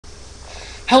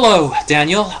Hello,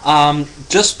 Daniel.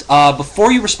 Just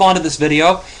before you respond to this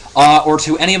video or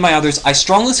to any of my others, I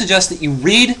strongly suggest that you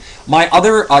read my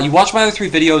other, you watch my other 3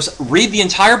 videos, read the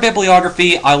entire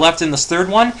bibliography I left in this 3rd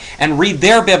one, and read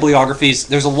their bibliographies.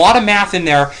 There's a lot of math in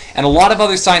there and a lot of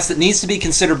other science that needs to be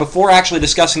considered before actually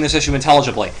discussing this issue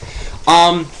intelligibly.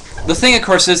 The thing, of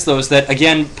course, is, though, is that,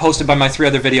 again, posted by my 3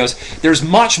 other videos, there's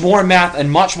much more math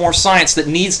and much more science that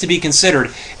needs to be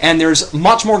considered, and there's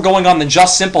much more going on than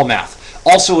just simple math.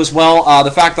 Also, as well,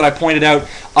 the fact that I pointed out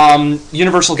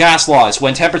universal gas laws,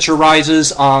 when temperature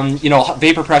rises,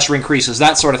 vapor pressure increases,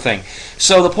 that sort of thing.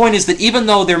 So the point is that even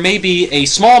though there may be a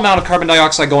small amount of carbon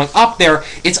dioxide going up there,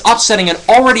 it's upsetting an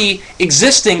already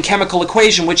existing chemical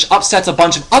equation, which upsets a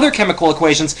bunch of other chemical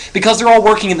equations because they're all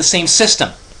working in the same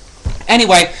system.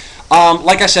 Anyway,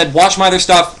 like I said, watch my other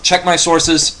stuff, check my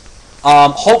sources.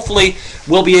 Hopefully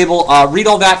we'll be able to read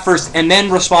all that first and then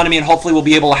respond to me, and hopefully we'll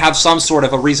be able to have some sort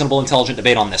of a reasonable, intelligent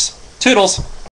debate on this. Toodles!